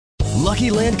Lucky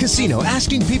Land Casino,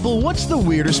 asking people, what's the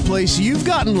weirdest place you've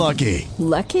gotten lucky?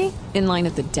 Lucky? In line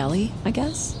at the deli, I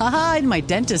guess? Aha, in my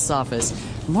dentist's office.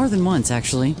 More than once,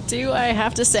 actually. Do I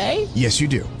have to say? Yes, you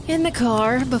do. In the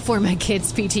car before my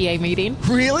kids' PTA meeting.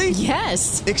 Really?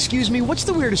 Yes. Excuse me, what's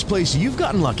the weirdest place you've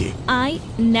gotten lucky? I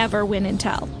never win and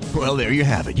tell. Well, there you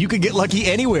have it. You can get lucky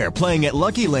anywhere, playing at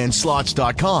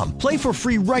LuckyLandSlots.com. Play for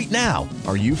free right now.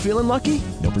 Are you feeling lucky?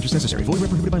 No purchase necessary. Void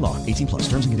where prohibited by law. 18+.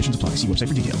 Terms and conditions apply. See website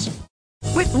for details.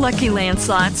 With Lucky Land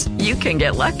Slots, you can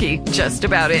get lucky just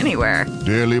about anywhere.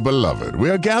 Dearly beloved, we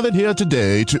are gathered here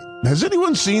today to... Has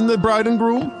anyone seen the bride and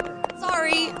groom?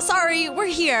 Sorry, we're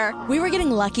here. We were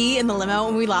getting lucky in the limo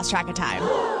and we lost track of time.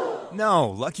 No,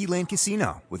 Lucky Land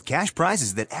Casino, with cash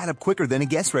prizes that add up quicker than a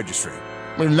guest registry.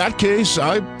 In that case,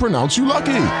 I pronounce you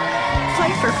lucky.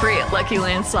 Play for free at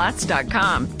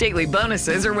LuckyLandSlots.com. Daily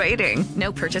bonuses are waiting.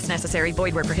 No purchase necessary.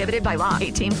 Void where prohibited by law.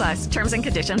 18+. Terms and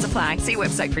conditions apply. See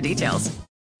website for details.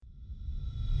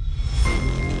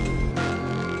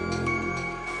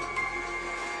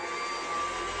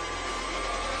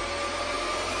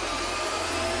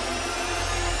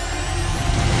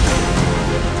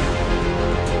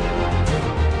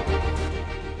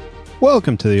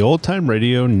 Welcome to the Old Time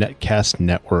Radio Netcast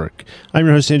Network. I'm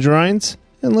your host, Andrew Rines,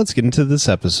 and let's get into this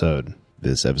episode.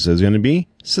 This episode is going to be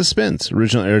Suspense.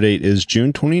 Original air date is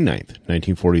June 29th,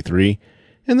 1943,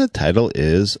 and the title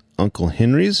is Uncle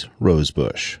Henry's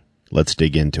Rosebush. Let's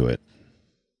dig into it.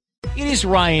 It is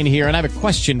Ryan here, and I have a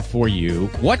question for you.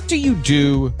 What do you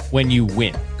do when you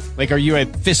win? Like, are you a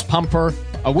fist pumper,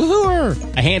 a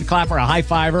woohooer, a hand clapper, a high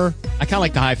fiver? I kind of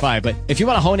like the high five, but if you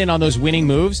want to hone in on those winning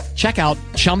moves, check out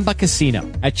Chumba Casino.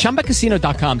 At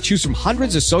ChumbaCasino.com, choose from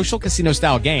hundreds of social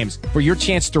casino-style games for your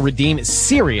chance to redeem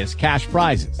serious cash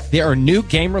prizes. There are new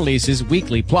game releases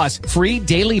weekly, plus free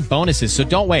daily bonuses, so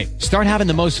don't wait. Start having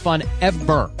the most fun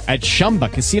ever at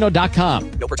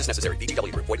ChumbaCasino.com. No purchase necessary.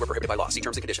 VGW. Void where prohibited by law. See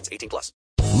terms and conditions. 18+.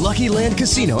 Lucky Land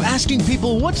Casino, asking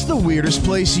people, what's the weirdest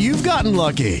place you've gotten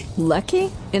lucky?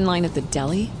 Lucky? In line at the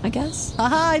deli, I guess?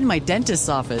 Aha, in my dentist's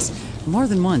office. More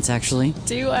than once, actually.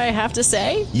 Do I have to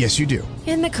say? Yes, you do.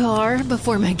 In the car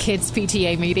before my kids'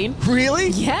 PTA meeting. Really?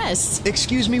 Yes.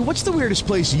 Excuse me, what's the weirdest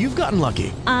place you've gotten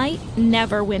lucky? I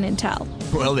never win and tell.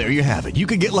 Well, there you have it. You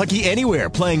can get lucky anywhere,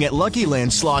 playing at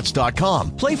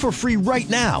LuckyLandSlots.com. Play for free right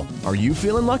now. Are you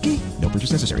feeling lucky? No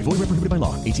purchase necessary. Void where prohibited by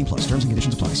law. 18+. Terms and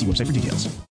conditions apply. See website for details.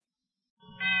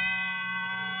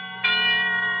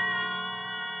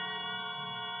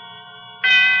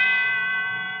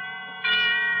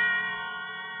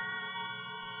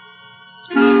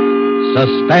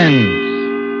 Suspense.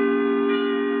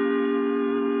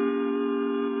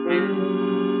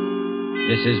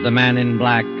 This is the Man in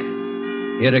Black,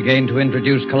 here again to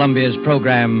introduce Columbia's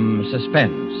program,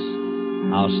 Suspense.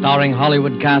 Our starring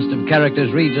Hollywood cast of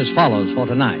characters reads as follows for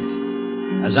tonight.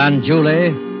 As Aunt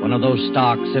Julie, one of those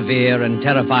stark, severe, and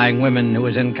terrifying women who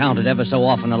is encountered ever so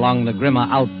often along the grimmer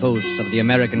outposts of the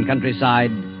American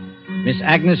countryside, Miss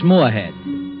Agnes Moorehead.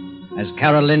 As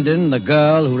Carol Linden, the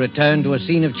girl who returned to a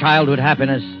scene of childhood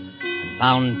happiness and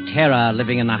found terror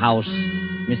living in the house,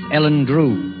 Miss Ellen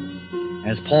Drew.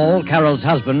 As Paul, Carol's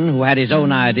husband, who had his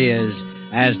own ideas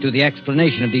as to the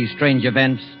explanation of these strange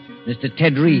events, Mr.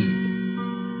 Ted Reed.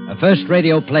 A first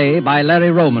radio play by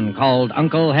Larry Roman called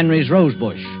Uncle Henry's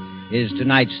Rosebush is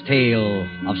tonight's tale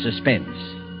of suspense.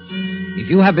 If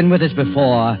you have been with us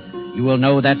before, you will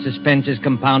know that suspense is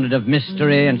compounded of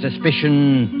mystery and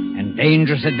suspicion and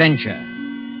dangerous adventure.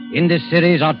 In this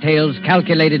series are tales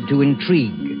calculated to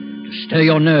intrigue, to stir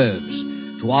your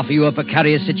nerves, to offer you a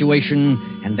precarious situation,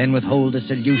 and then withhold the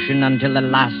solution until the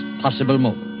last possible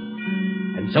moment.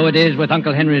 And so it is with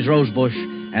Uncle Henry's Rosebush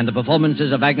and the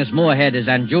performances of Agnes Moorehead as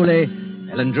Aunt Julie,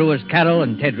 Ellen Drew as Carol,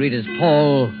 and Ted Reed as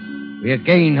Paul. We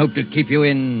again hope to keep you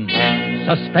in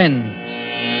suspense.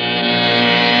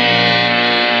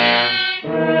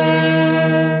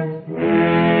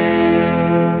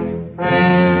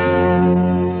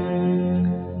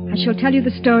 I shall tell you the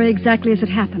story exactly as it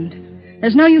happened.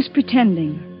 There's no use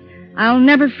pretending. I'll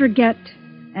never forget,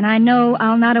 and I know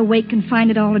I'll not awake and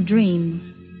find it all a dream.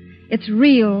 It's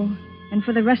real, and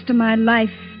for the rest of my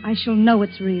life, I shall know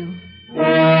it's real.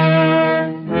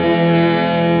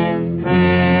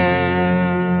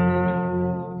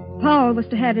 Paul was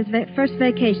to have his first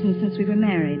vacation since we were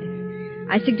married.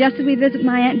 I suggested we visit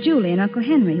my Aunt Julie and Uncle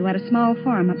Henry, who had a small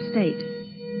farm upstate.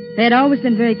 They had always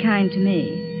been very kind to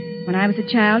me. When I was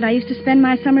a child, I used to spend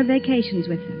my summer vacations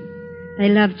with them. They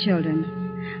loved children.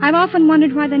 I've often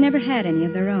wondered why they never had any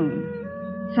of their own.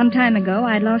 Some time ago,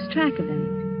 I'd lost track of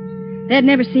them. They had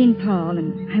never seen Paul,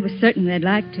 and I was certain they'd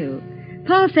like to.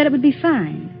 Paul said it would be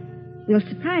fine. We'll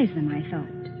surprise them, I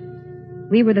thought.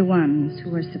 We were the ones who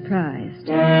were surprised.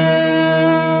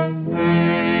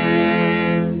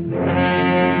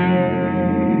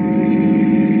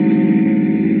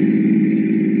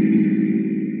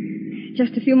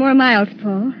 Just a few more miles,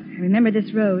 Paul. I remember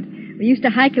this road. We used to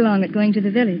hike along it going to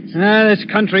the village. This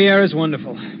country air is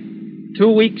wonderful.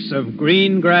 2 weeks of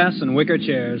green grass and wicker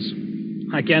chairs.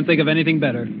 I can't think of anything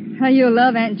better. How you'll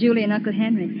love Aunt Julie and Uncle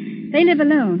Henry. They live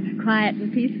alone, quiet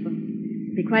and peaceful.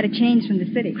 It'll be quite a change from the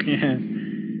city. Yeah.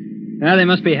 Well, they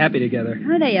must be happy together.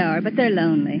 Oh, they are, but they're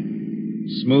lonely.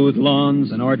 Smooth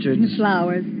lawns and orchards. And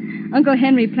flowers. Uncle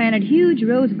Henry planted huge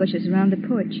rose bushes around the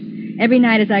porch. Every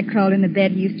night as I crawled in the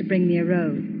bed, he used to bring me a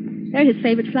rose. They're his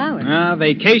favorite flowers.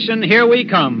 Vacation, here we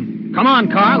come. Come on,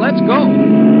 car, let's go.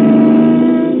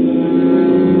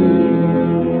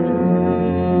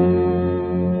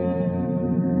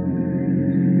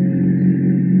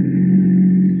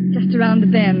 Just around the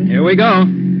bend. Here we go.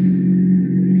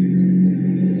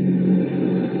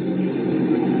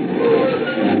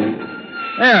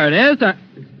 There it is.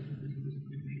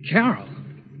 Carol,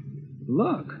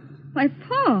 look. Why,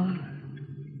 Paul.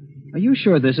 Are you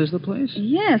sure this is the place?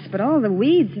 Yes, but all the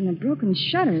weeds and the broken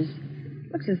shutters.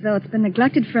 Looks as though it's been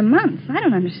neglected for months. I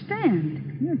don't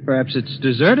understand. Yeah, perhaps it's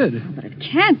deserted. Oh, but it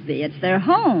can't be. It's their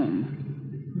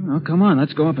home. Oh, come on.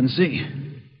 Let's go up and see.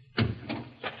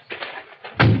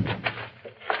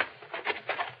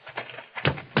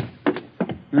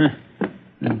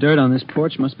 The dirt on this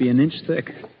porch must be an inch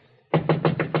thick.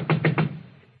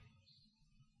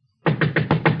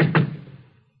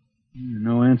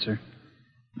 No answer.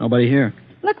 Nobody here.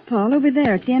 Look, Paul, over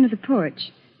there at the end of the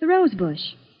porch. The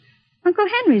rosebush. Uncle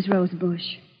Henry's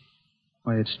rosebush.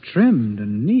 Why, it's trimmed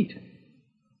and neat.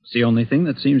 It's the only thing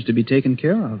that seems to be taken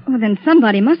care of. Oh, then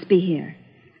somebody must be here.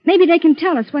 Maybe they can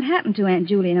tell us what happened to Aunt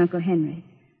Julie and Uncle Henry.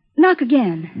 Knock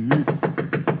again. Mm-hmm.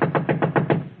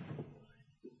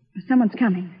 Someone's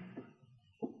coming.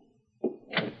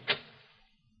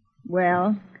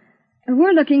 Well?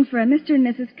 We're looking for a Mr. and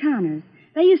Mrs. Connors.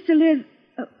 They used to live...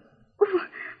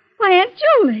 Why, Aunt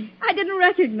Julie, I didn't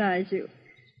recognize you.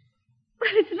 But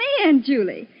it's me, Aunt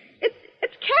Julie.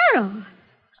 It's Carol.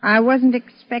 I wasn't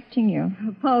expecting you.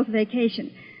 Paul's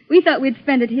vacation. We thought we'd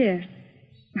spend it here.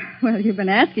 Well, you've been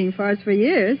asking for us for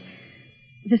years.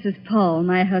 This is Paul,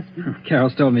 my husband.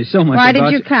 Carol's told me so much Why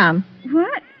about did you come?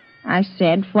 What? I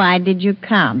said, why did you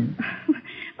come?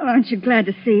 Well, aren't you glad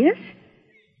to see us?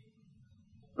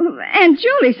 Aunt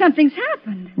Julie, something's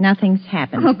happened. Nothing's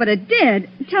happened. Oh, but it did.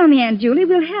 Tell me, Aunt Julie,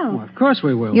 we'll help. Well, of course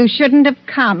we will. You shouldn't have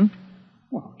come.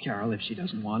 Well, Carol, if she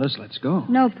doesn't want us, let's go.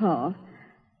 No, Paul.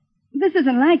 This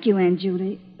isn't like you, Aunt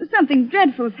Julie. Something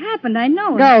dreadful has happened, I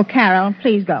know it. Go, Carol.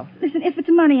 Please go. Listen, if it's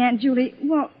money, Aunt Julie,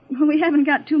 well, we haven't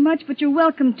got too much, but you're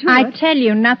welcome to I it. tell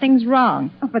you, nothing's wrong.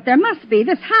 Oh, but there must be.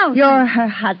 This house... You're her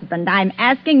husband. I'm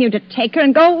asking you to take her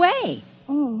and go away.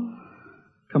 Oh.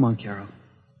 Come on, Carol.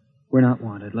 We're not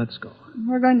wanted. Let's go.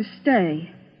 We're going to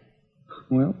stay.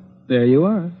 Well, there you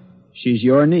are. She's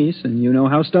your niece, and you know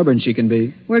how stubborn she can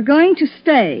be. We're going to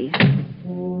stay.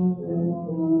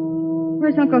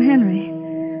 Where's Uncle Henry?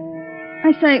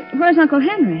 I say, where's Uncle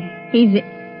Henry?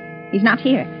 He's not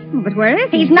here. Oh, but where is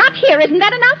he? He's not here. Isn't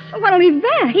that enough? Oh, when'll he be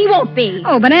back? He won't be.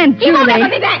 Oh, but Aunt Julie... He won't ever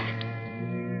be back.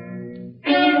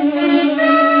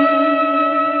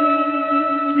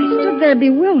 I stood there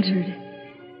bewildered.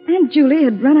 Aunt Julie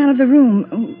had run out of the room.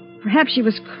 Oh, perhaps she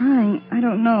was crying. I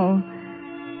don't know.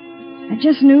 I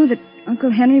just knew that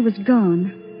Uncle Henry was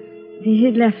gone. He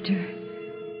had left her.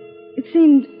 It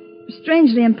seemed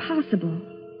strangely impossible.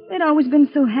 They'd always been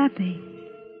so happy.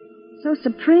 So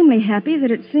supremely happy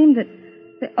that it seemed that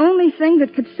the only thing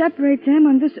that could separate them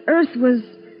on this earth was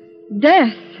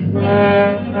death.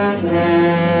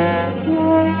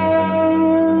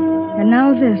 And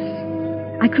now this.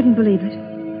 I couldn't believe it.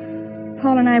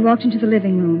 Paul and I walked into the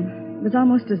living room. It was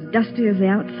almost as dusty as the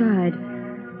outside.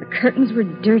 The curtains were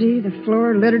dirty, the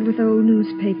floor littered with old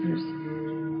newspapers.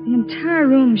 The entire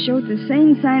room showed the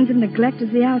same signs of neglect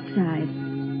as the outside.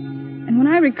 And when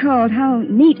I recalled how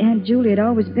neat Aunt Julie had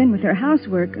always been with her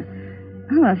housework,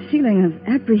 a feeling of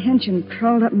apprehension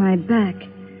crawled up my back.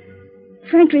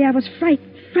 Frankly, I was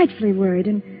frightfully worried,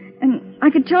 and I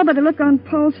could tell by the look on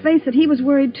Paul's face that he was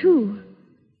worried, too.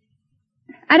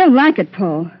 I don't like it,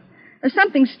 Paul. There's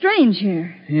something strange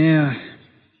here. Yeah.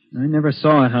 I never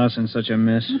saw a house in such a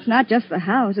mess. It's not just the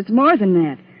house. It's more than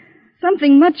that.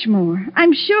 Something much more.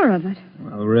 I'm sure of it.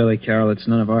 Well, really, Carol, it's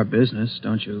none of our business,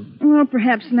 don't you? Well,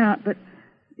 perhaps not, but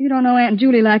you don't know Aunt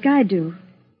Julie like I do.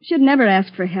 She'd never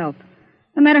ask for help,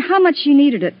 no matter how much she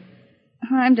needed it.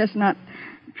 I'm just not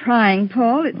trying,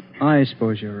 Paul. I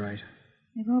suppose you're right.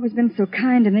 They've always been so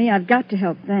kind to me. I've got to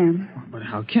help them. But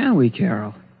how can we,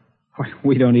 Carol? Why,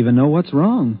 we don't even know what's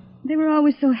wrong. They were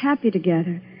always so happy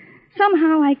together.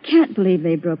 Somehow I can't believe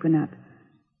they've broken up.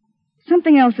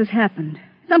 Something else has happened.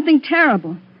 Something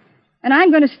terrible. And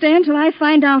I'm going to stay until I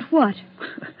find out what.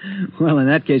 Well, in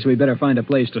that case, we better find a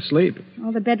place to sleep.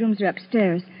 All the bedrooms are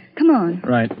upstairs. Come on.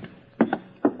 Right.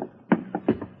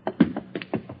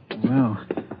 Wow.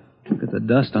 Look at the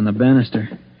dust on the banister.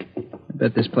 I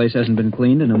bet this place hasn't been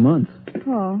cleaned in a month.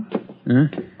 Paul. Huh?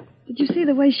 Did you see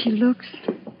the way she looks?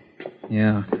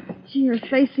 Yeah. Gee, her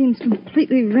face seems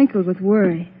completely wrinkled with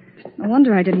worry. No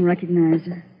wonder I didn't recognize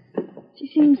her. She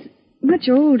seems much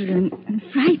older and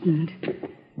frightened.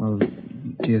 Well,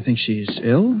 do you think she's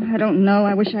ill? I don't know.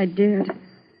 I wish I did.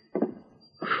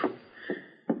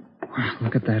 Wow,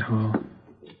 look at that hall.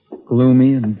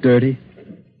 Gloomy and dirty.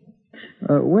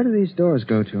 Where do these doors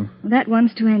go to? Well, that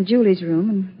one's to Aunt Julie's room,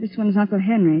 and this one's Uncle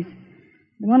Henry's.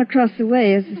 The one across the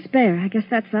way is the spare. I guess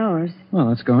that's ours. Well,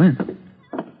 let's go in.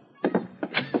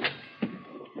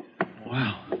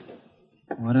 Wow.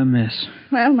 What a mess.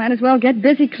 Well, might as well get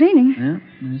busy cleaning. Yeah,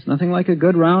 there's nothing like a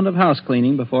good round of house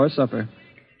cleaning before supper.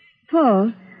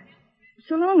 Paul,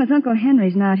 so long as Uncle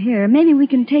Henry's not here, maybe we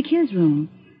can take his room.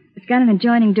 It's got an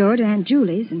adjoining door to Aunt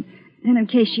Julie's, and then in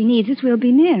case she needs us, we'll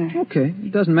be near. Okay.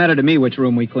 It doesn't matter to me which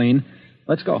room we clean.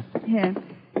 Let's go. Here.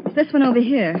 It's this one over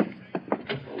here.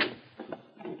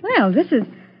 Well, this is...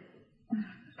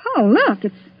 Paul, look.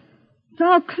 It's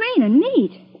all clean and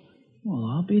neat. Well,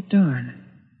 I'll be darned.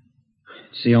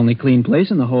 It's the only clean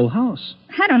place in the whole house.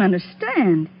 I don't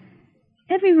understand.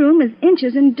 Every room is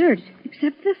inches in dirt,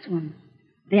 except this one.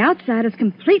 The outside is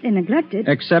completely neglected.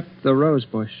 Except the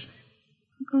Rosebush.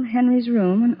 Uncle Henry's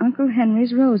room and Uncle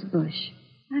Henry's Rosebush.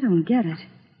 I don't get it.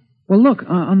 Well, look,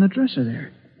 on the dresser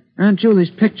there. Aunt Julie's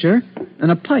picture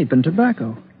and a pipe and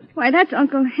tobacco. Why, that's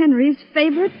Uncle Henry's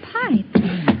favorite pipe.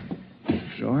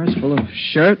 Drawers full of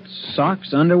shirts,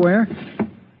 socks, underwear.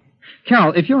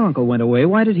 Carol, if your uncle went away,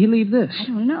 why did he leave this? I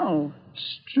don't know.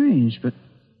 Strange, but...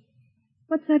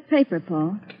 What's that paper,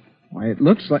 Paul? Why, it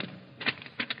looks like...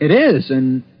 It is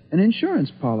an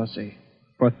insurance policy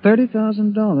for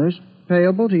 $30,000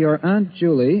 payable to your Aunt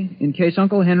Julie in case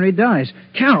Uncle Henry dies.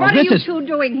 Carol, what are you two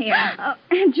doing here?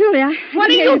 Aunt Julie, What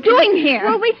are you doing here?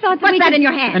 Well, we thought What's that in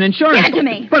your hand? An insurance... Give it to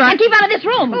me. But and keep out of this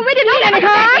room. Well, we didn't need any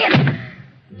harm.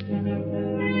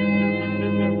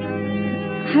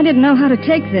 I didn't know how to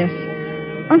take this.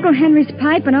 Uncle Henry's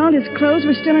pipe and all his clothes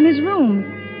were still in his room.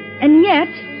 And yet,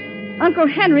 Uncle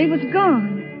Henry was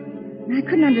gone. I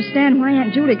couldn't understand why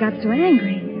Aunt Julie got so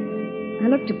angry. I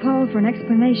looked to Paul for an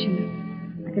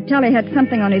explanation. I could tell he had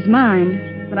something on his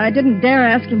mind, but I didn't dare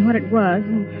ask him what it was,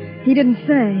 and he didn't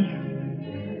say.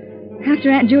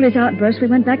 After Aunt Julie's outburst, we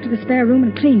went back to the spare room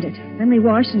and cleaned it. Then we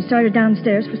washed and started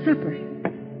downstairs for supper.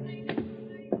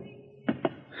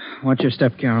 Watch your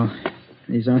step, Carol.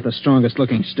 These aren't the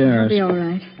strongest-looking stairs. It'll be all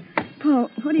right. Paul,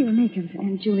 what do you make of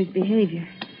Aunt Julie's behavior?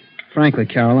 Frankly,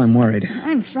 Carol, I'm worried.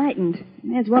 I'm frightened.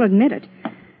 May as well admit it.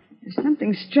 There's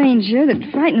something strange here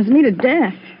that frightens me to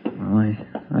death. Well,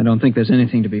 I don't think there's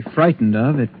anything to be frightened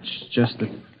of. It's just that...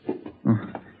 Oh,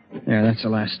 there, that's the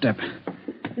last step.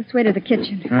 This way to the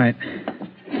kitchen. Right.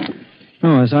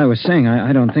 Oh, as I was saying,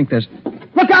 I don't think there's...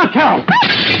 Look out, Carol!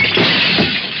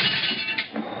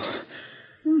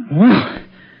 Wow,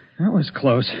 that was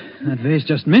close. That vase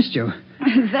just missed you.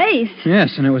 A vase?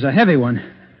 Yes, and it was a heavy one.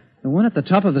 The one at the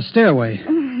top of the stairway.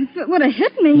 Oh, if it would have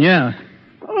hit me. Yeah.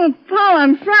 Oh, Paul,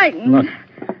 I'm frightened. Look,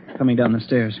 coming down the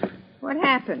stairs. What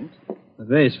happened? The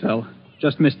vase fell.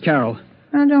 Just missed Carol.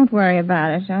 Oh, don't worry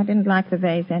about it. I didn't like the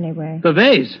vase anyway. The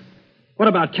vase? What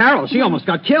about Carol? She almost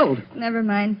got killed. Never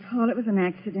mind, Paul. It was an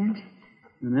accident.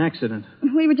 An accident?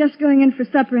 We were just going in for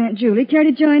supper, Aunt Julie. Care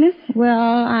to join us?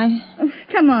 Well, Oh,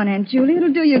 come on, Aunt Julie.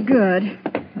 It'll do you good.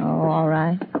 Oh, all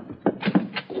right.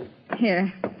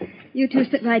 Here. You two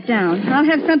sit right down. I'll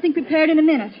have something prepared in a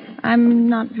minute. I'm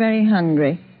not very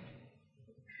hungry.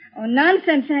 Oh,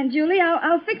 nonsense, Aunt Julie.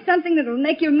 I'll fix something that'll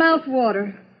make your mouth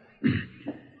water.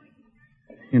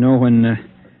 You know, when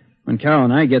Carol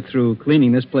and I get through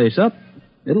cleaning this place up,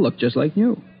 it'll look just like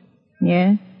new.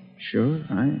 Yeah? Sure.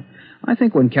 I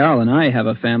think when Carol and I have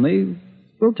a family,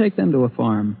 we'll take them to a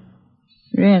farm.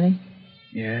 Really?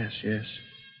 Yes, yes.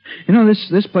 You know,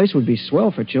 this place would be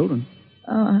swell for children.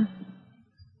 Oh,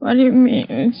 what do you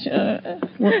mean, sir?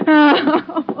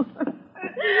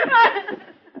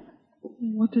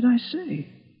 What did I say?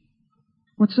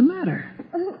 What's the matter?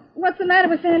 What's the matter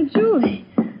with Aunt Julie?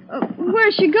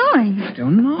 Where's she going? I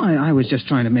don't know. I was just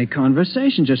trying to make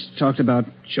conversation. Just talked about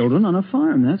children on a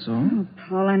farm, that's all. Oh,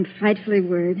 Paul, I'm frightfully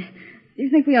worried. Do you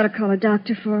think we ought to call a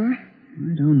doctor for her?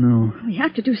 I don't know. We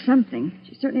have to do something.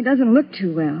 She certainly doesn't look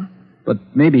too well. But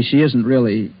maybe she isn't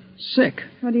really sick.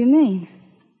 What do you mean?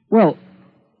 Well,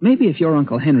 maybe if your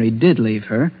Uncle Henry did leave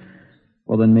her,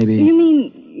 well, then maybe... You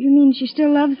mean she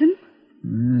still loves him?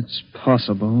 It's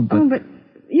possible, but... Oh, but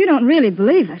you don't really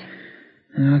believe it.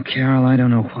 Oh, Carol, I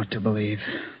don't know what to believe.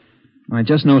 I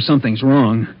just know something's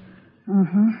wrong.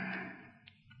 Uh-huh.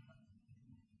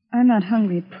 I'm not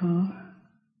hungry, Paul.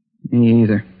 Me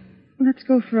either. Let's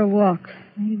go for a walk.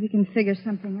 Maybe we can figure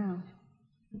something out.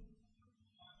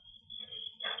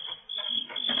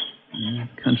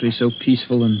 Country's so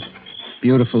peaceful and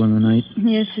beautiful in the night.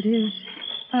 Yes, it is.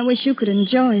 I wish you could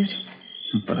enjoy it.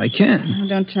 But I can. Oh,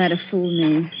 don't try to fool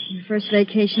me. Your first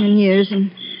vacation in years,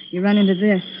 and you run into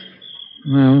this.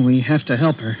 Well, we have to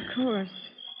help her. Of course.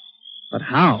 But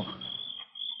how?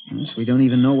 Yes, we don't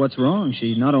even know what's wrong.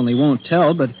 She not only won't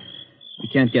tell, but we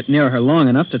can't get near her long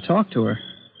enough to talk to her.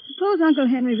 Suppose Uncle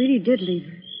Henry really did leave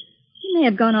her. He may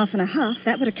have gone off in a huff.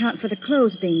 That would account for the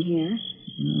clothes being here.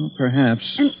 Well,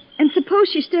 perhaps. And suppose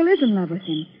she still is in love with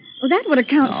him. Well, that would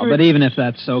account for... But even if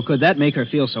that's so, could that make her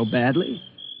feel so badly?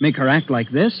 Make her act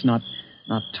like this? Not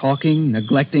talking,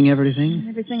 neglecting everything?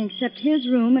 Everything except his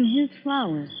room and his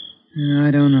flowers.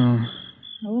 I don't know.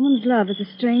 A woman's love is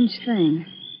a strange thing.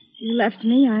 If you left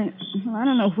me, I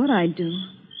don't know what I'd do.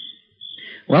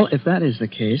 Well, if that is the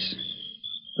case,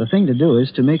 the thing to do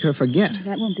is to make her forget.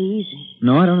 That won't be easy.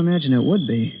 No, I don't imagine it would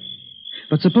be.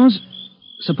 But suppose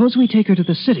we take her to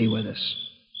the city with us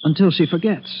until she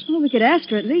forgets. Well, we could ask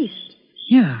her at least.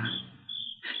 Yeah.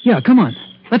 Yeah, come on.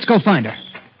 Let's go find her.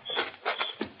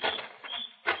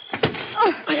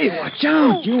 Oh. Hey, watch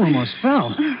out. Oh. You almost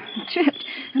fell. Tripped.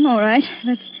 I'm all right.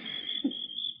 Look,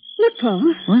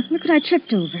 Paul. What? Look what I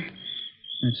tripped over.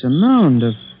 It's a mound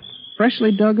of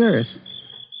freshly dug earth.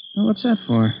 Well, what's that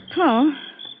for? Paul,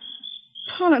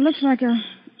 it looks like a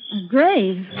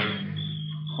grave.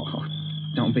 Oh,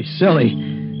 don't be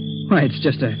silly. Why, it's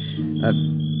just a...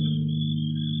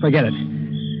 Forget it.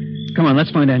 Come on,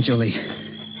 let's find Aunt Julie.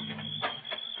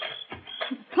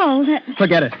 Paul, that...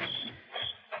 Forget it.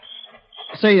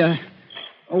 Say,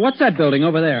 what's that building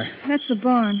over there? That's the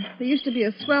barn. There used to be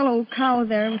a swell old cow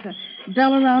there with a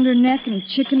bell around her neck and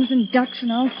chickens and ducks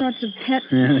and all sorts of pets.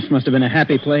 Yeah, this must have been a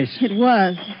happy place. It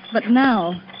was. But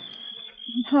now...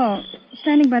 Paul,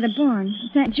 standing by the barn,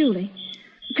 it's Aunt Julie.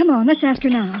 Come on, let's ask her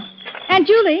now. Aunt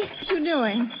Julie, what you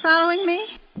doing? Following me?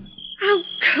 How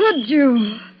could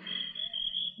you?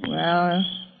 Well,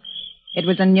 it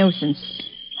was a nuisance.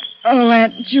 Oh,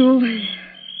 Aunt Julie.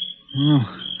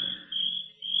 Oh.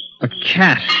 A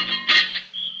cat.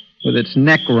 With its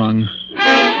neck wrung.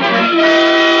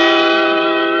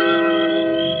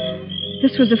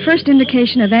 This was the first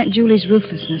indication of Aunt Julie's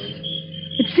ruthlessness.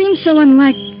 It seemed so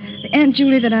unlike the Aunt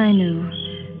Julie that I knew.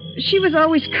 She was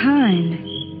always kind.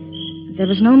 But there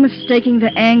was no mistaking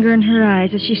the anger in her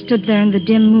eyes as she stood there in the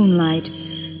dim moonlight,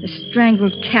 the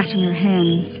strangled cat in her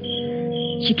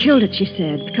hands. She killed it, she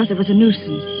said, because it was a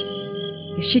nuisance.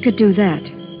 If she could do that,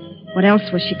 what else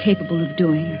was she capable of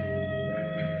doing?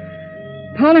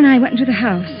 Paul and I went into the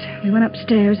house. We went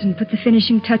upstairs and put the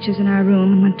finishing touches in our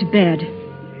room and went to bed.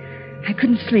 I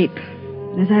couldn't sleep.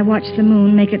 And as I watched the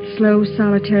moon make its slow,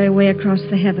 solitary way across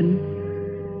the heaven,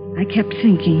 I kept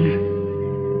thinking,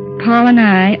 Paul and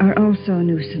I are also a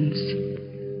nuisance.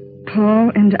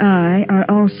 Paul and I are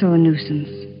also a nuisance.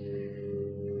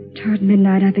 Toward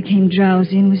midnight, I became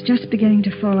drowsy and was just beginning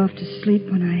to fall off to sleep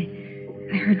when I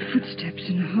heard footsteps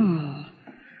in the hall.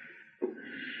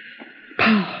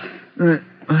 Paul. What?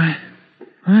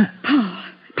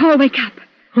 Paul, wake up.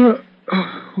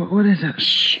 What is that?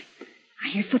 Shh. I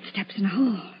hear footsteps in the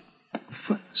hall.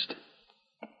 Footsteps?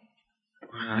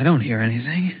 I don't hear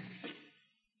anything.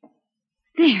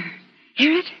 There.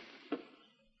 Hear it?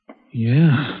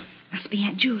 Yeah. Must be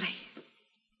Aunt Julie.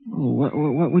 Oh,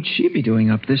 what would she be doing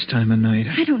up this time of night?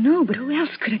 I don't know, but who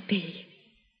else could it be?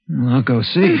 Well, I'll go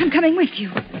see. I'm coming with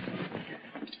you.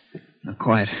 Now,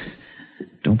 quiet.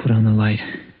 Don't put on the light.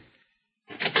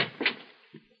 I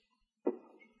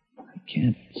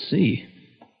can't see.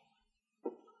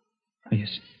 Oh,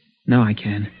 yes. Now I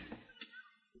can.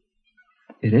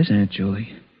 It is Aunt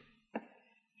Julie.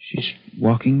 She's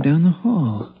walking down the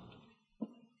hall.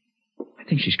 I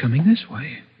think she's coming this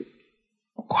way.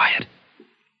 Quiet.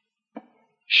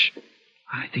 Shh.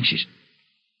 I think she's...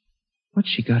 What's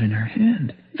she got in her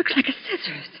hand? Looks like a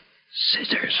scissors.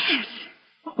 Scissors? Yes.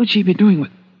 What would she be doing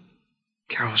with...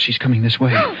 Carol, she's coming this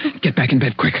way. Get back in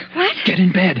bed, quick. What? Get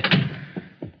in bed.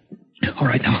 All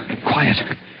right, now,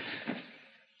 quiet.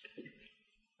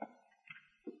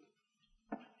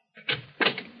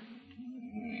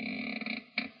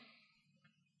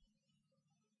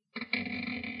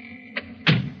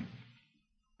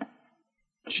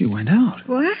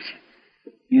 What?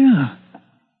 Yeah.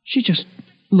 She just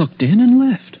looked in and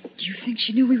left. Do you think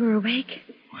she knew we were awake?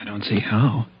 I don't see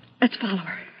how. Let's follow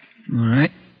her. All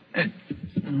right.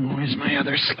 Where's my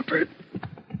other slipper?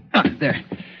 Ah, there.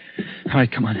 All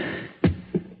right, come on.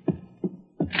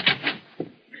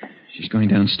 She's going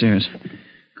downstairs.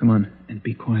 Come on, and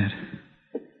be quiet.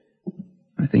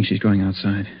 I think she's going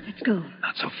outside. Let's go.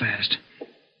 Not so fast.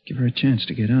 Give her a chance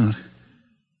to get out.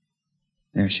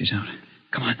 There, she's out.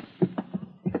 Come on.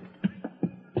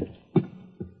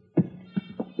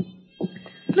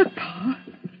 Look, Paul.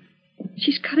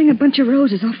 She's cutting a bunch of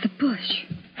roses off the bush.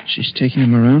 She's taking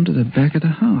them around to the back of the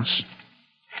house.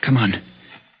 Come on.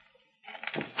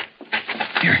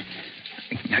 Here.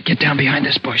 Now get down behind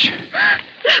this bush.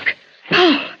 Look!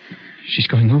 Paul! She's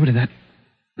going over to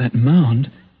that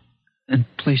mound and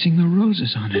placing the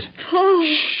roses on it.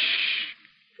 Paul!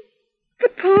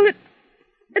 But, Paul,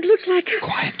 it looks like...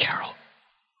 Quiet, Carol.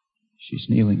 She's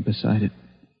kneeling beside it.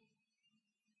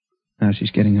 Now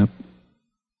she's getting up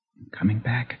and coming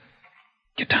back.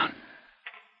 Get down.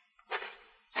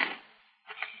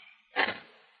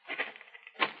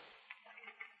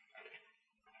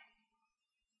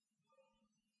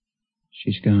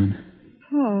 She's gone.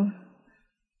 Paul,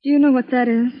 do you know what that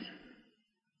is?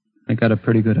 I got a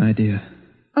pretty good idea.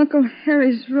 Uncle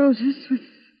Harry's roses with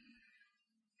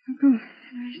Uncle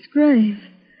Henry's grave.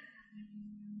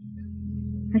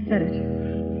 I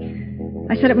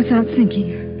said it without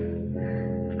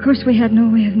thinking. Of course, we had no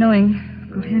way of knowing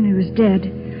Uncle Henry was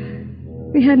dead.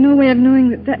 We had no way of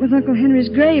knowing that was Uncle Henry's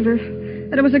grave or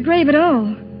that it was a grave at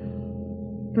all.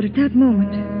 But at that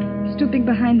moment, stooping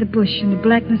behind the bush in the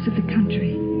blackness of the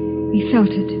country, we felt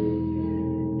it,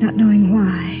 not knowing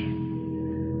why.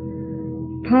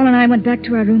 Paul and I went back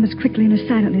to our room as quickly and as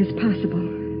silently as possible.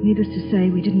 Needless to say,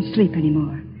 we didn't sleep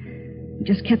anymore. We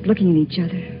just kept looking at each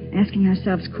other, asking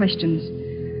ourselves questions,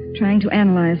 trying to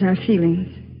analyze our feelings.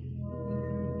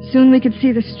 Soon we could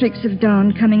see the streaks of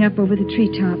dawn coming up over the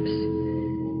treetops,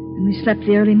 and we slept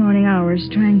the early morning hours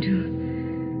trying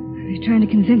to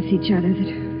convince each other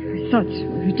that our thoughts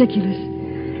were ridiculous.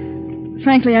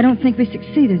 Frankly, I don't think we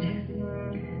succeeded.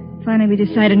 Finally, we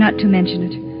decided not to mention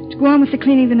it, to go on with the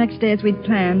cleaning the next day as we'd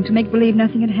planned, to make believe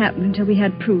nothing had happened until we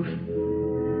had proof.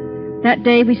 That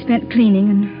day we spent cleaning,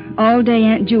 and all day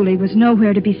Aunt Julie was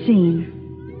nowhere to be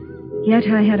seen. Yet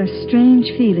I had a strange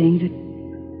feeling that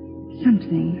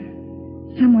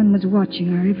someone was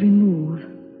watching our every move.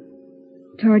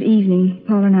 Toward evening,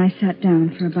 Paul and I sat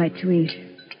down for a bite to eat.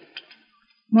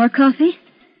 More coffee?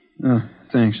 Oh,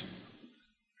 thanks.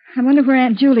 I wonder where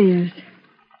Aunt Julie is.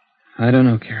 I don't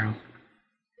know, Carol.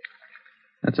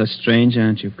 That's a strange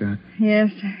aunt you've got.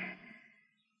 Yes.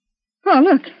 Oh,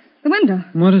 look. The window.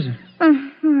 What is it?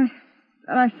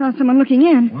 I saw someone looking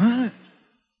in. What?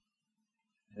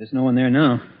 There's no one there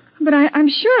now. But I'm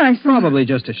sure I saw... Probably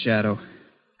just a shadow.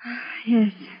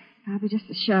 Yes, probably just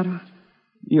a shadow.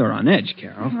 You're on edge,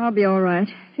 Carol. I'll be all right.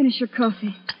 Finish your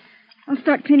coffee. I'll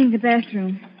start cleaning the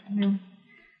bathroom. We'll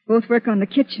both work on the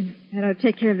kitchen. And I'll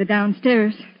take care of the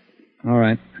downstairs. All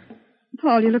right.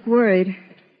 Paul, you look worried.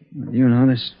 You know,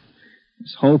 this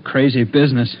whole crazy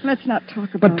business. Let's not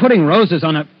talk about But putting roses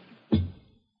on a...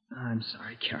 I'm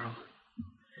sorry, Carol.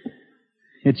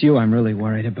 It's you I'm really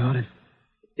worried about.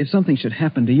 If something should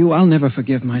happen to you, I'll never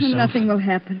forgive myself. Nothing will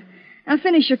happen. I'll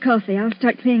finish your coffee. I'll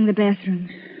start cleaning the bathroom.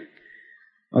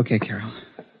 Okay, Carol.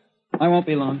 I won't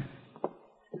be long.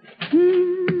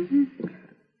 Mm-hmm.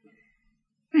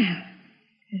 Well,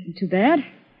 isn't too bad.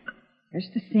 There's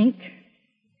the sink.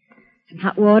 Some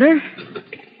hot water.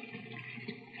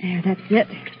 There, that's it.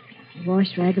 A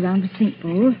wash rag around the sink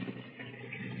bowl.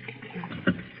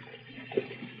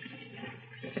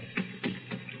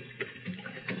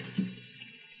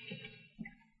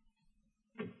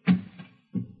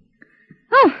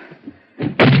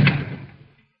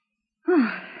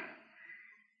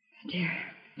 Dear,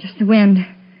 just the wind.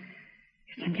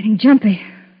 Guess I'm getting jumpy.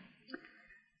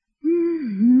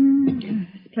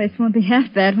 This place won't be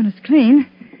half bad when it's clean.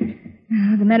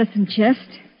 Now, the medicine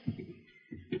chest.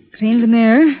 Clean the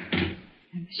mirror.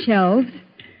 And the shelves.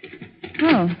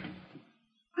 Oh.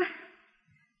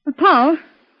 Paul?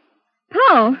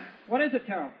 Paul? What is it,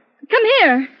 Carol? Come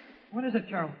here. What is it,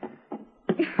 Carol?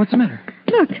 What's the matter?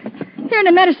 Look, here in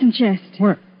the medicine chest.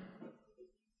 Where?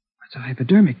 It's a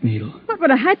hypodermic needle. What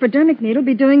would a hypodermic needle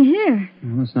be doing here?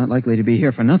 Well, it's not likely to be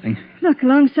here for nothing. Look,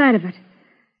 alongside of it.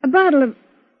 A bottle of...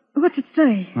 What's it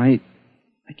say? I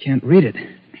can't read it.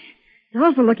 It's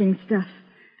awful-looking stuff.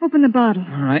 Open the bottle.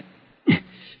 All right.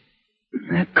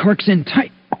 That cork's in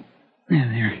tight.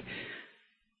 There.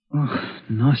 Oh,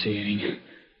 nauseating.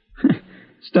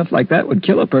 Stuff like that would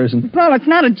kill a person. Paul, it's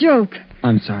not a joke.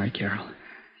 I'm sorry, Carol.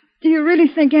 Do you really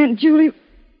think Aunt Julie...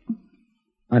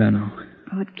 I don't know.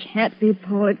 Oh, it can't be,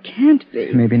 Paul. It can't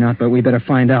be. Maybe not, but we better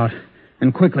find out.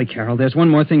 And quickly, Carol. There's one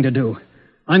more thing to do.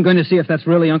 I'm going to see if that's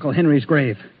really Uncle Henry's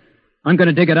grave. I'm going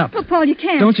to dig it up. Oh, Paul, you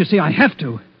can't. Don't you see? I have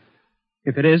to.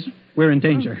 If it is, we're in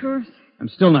danger. Of course. I'm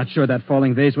still not sure that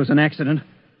falling vase was an accident.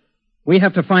 We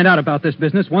have to find out about this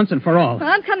business once and for all. Well,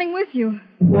 I'm coming with you.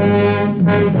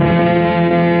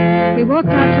 We walked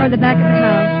out toward the back of the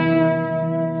house.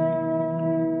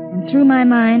 And through my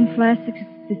mind flashed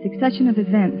the succession of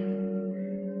events.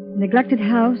 The neglected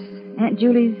house, Aunt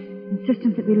Julie's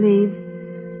insistence that we leave,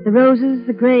 the roses,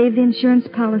 the grave, the insurance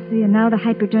policy, and now the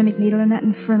hypodermic needle and that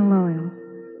infernal oil.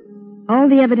 All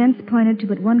the evidence pointed to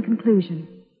but one conclusion.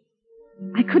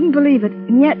 I couldn't believe it,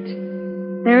 and yet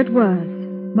there it was,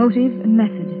 motive and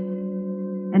method.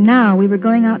 And now we were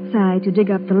going outside to dig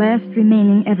up the last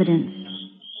remaining evidence.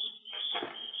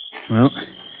 Well,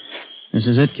 this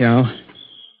is it, Carol.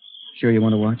 Sure you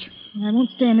want to watch? I won't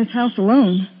stay in this house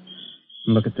alone.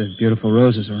 Look at the beautiful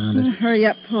roses around it. Hurry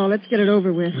up, Paul. Let's get it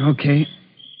over with. Okay.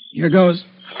 Here goes.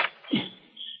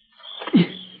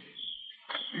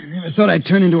 I never thought I'd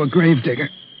turn into a grave digger.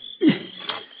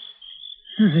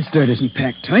 This dirt isn't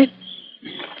packed tight.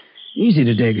 Easy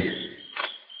to dig. It's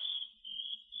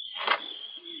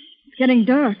getting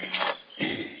dark.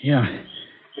 Yeah.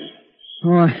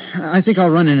 Oh, I think I'll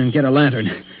run in and get a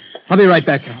lantern. I'll be right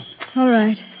back, Carol. All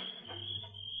right.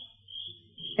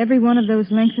 Every one of those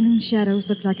lengthening shadows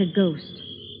looked like a ghost.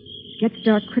 It gets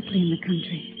dark quickly in the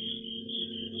country.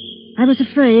 I was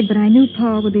afraid, but I knew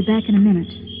Paul would be back in a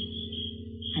minute.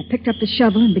 I picked up the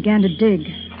shovel and began to dig.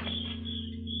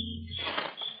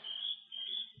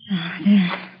 Oh,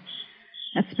 there.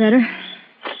 That's better.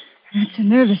 I'm not so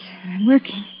nervous. I'm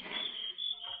working.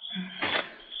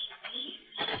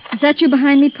 Is that you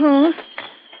behind me, Paul?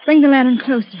 Bring the lantern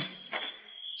closer.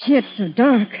 Gee, it's so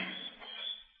dark.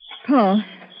 Paul,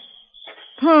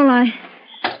 I...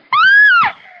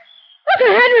 Uncle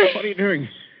Henry! What are you doing?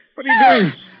 What are you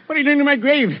doing? What are you doing to my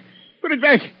grave? Put it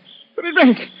back. Put it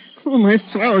back. Oh, my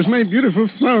flowers, my beautiful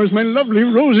flowers, my lovely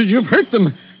roses. You've hurt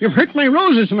them. You've hurt my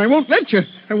roses, and I won't let you.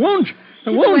 I won't.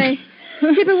 Keep away.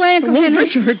 Keep away, Uncle Henry. I won't Henry.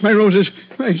 let you hurt my roses.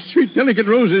 My sweet, delicate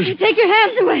roses. Take your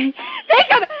hands away. Take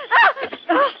them.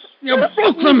 You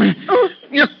broke them.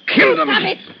 You killed them. Stop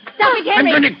it. Stop it,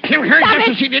 Henry. I'm going to kill her Stop just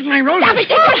it. as she did my roses. Stop it.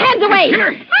 Take your hands away. Kill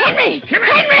her. Henry. Kill her.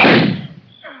 Henry.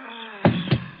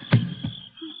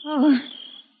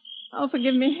 Oh,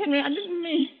 forgive me, Henry. I didn't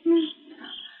mean.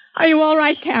 Are you all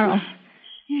right, Carol?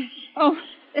 Yes. Oh.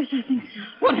 Yes, I think so.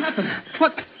 What happened?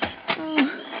 What? Oh.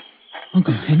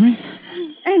 Uncle Henry?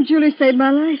 Aunt Julie saved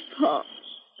my life, Paul.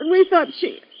 And we thought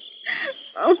she...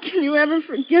 Oh, can you ever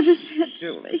forgive us, Aunt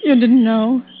Julie? You didn't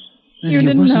know. Then You he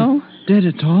didn't wasn't know. Dead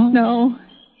at all? No.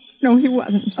 No, he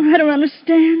wasn't. Oh, I don't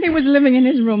understand. He was living in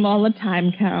his room all the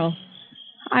time, Carol.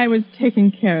 I was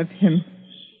taking care of him.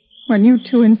 When you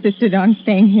two insisted on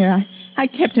staying here, I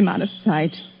kept him out of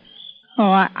sight.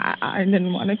 Oh, I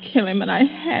didn't want to kill him, and I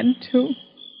had to.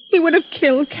 He would have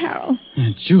killed Carol.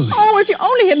 Aunt Julie. Oh, if you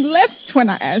only had left when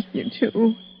I asked you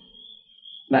to.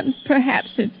 But perhaps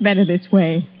it's better this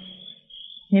way.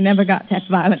 He never got that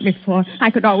violent before. I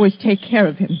could always take care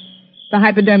of him. The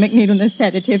hypodermic needle and the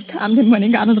sedative calmed him when he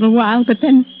got a little wild, but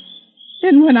then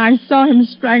when I saw him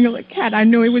strangle the cat, I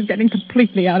knew he was getting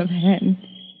completely out of hand.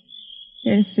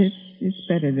 Yes, it's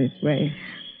better this way.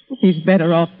 He's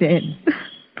better off dead.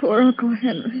 Poor Uncle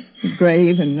Henry. The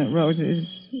grave and the roses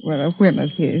were a whim of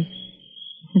his.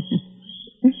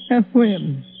 A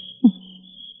whim.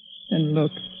 And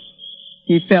look,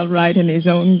 he fell right in his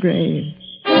own grave.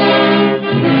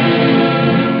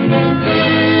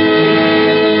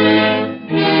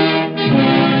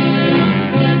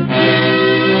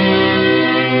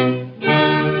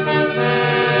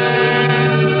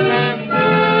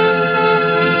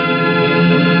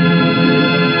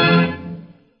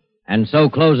 And so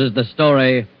closes the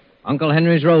story, Uncle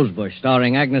Henry's Rosebush,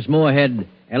 starring Agnes Moorehead,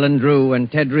 Ellen Drew, and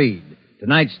Ted Reed.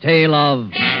 Tonight's tale of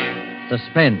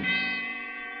Suspense.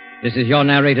 This is your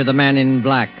narrator, the Man in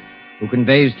Black, who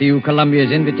conveys to you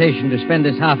Columbia's invitation to spend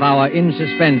this half hour in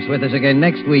suspense with us again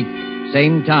next week,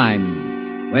 same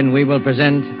time, when we will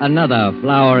present another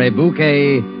flowery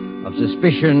bouquet of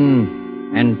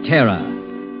suspicion and terror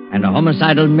and a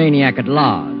homicidal maniac at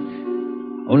large.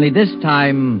 Only this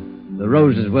time, the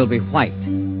roses will be white.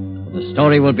 The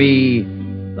story will be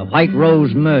The White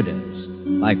Rose Murders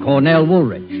by Cornell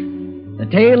Woolrich. The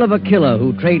tale of a killer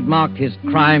who trademarked his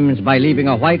crimes by leaving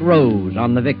a white rose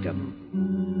on the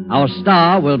victim. Our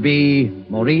star will be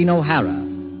Maureen O'Hara.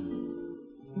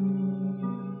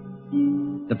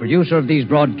 producer of these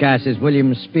broadcasts is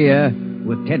William Spear,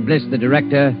 with Ted Bliss, the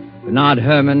director, Bernard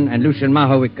Herrmann and Lucien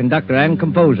Mahowick, conductor and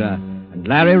composer, and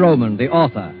Larry Roman, the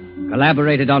author,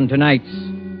 collaborated on tonight's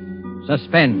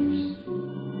Suspense.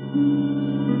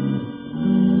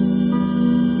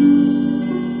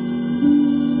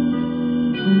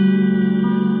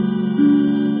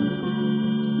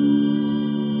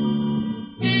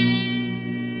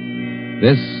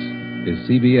 This is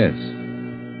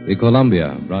CBS, the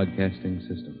Columbia Broadcasting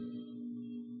System.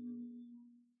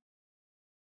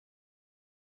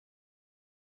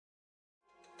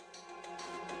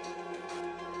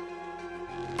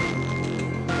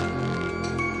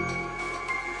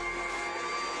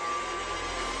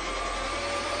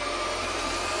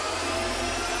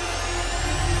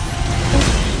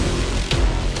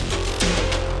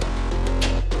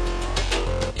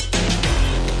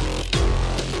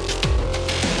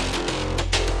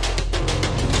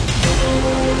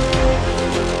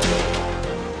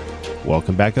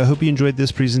 Welcome back. I hope you enjoyed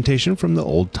this presentation from the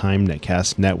Old Time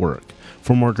Netcast Network.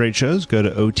 For more great shows, go to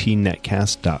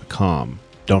otnetcast.com.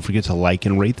 Don't forget to like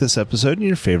and rate this episode in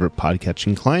your favorite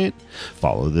podcatching client.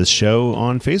 Follow this show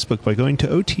on Facebook by going to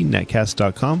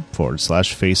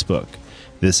otnetcast.com/Facebook.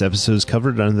 This episode is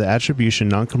covered under the Attribution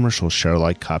Non-Commercial Share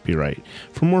Alike copyright.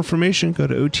 For more information, go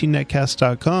to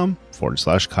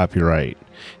otnetcast.com/copyright.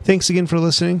 Thanks again for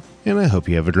listening, and I hope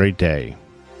you have a great day.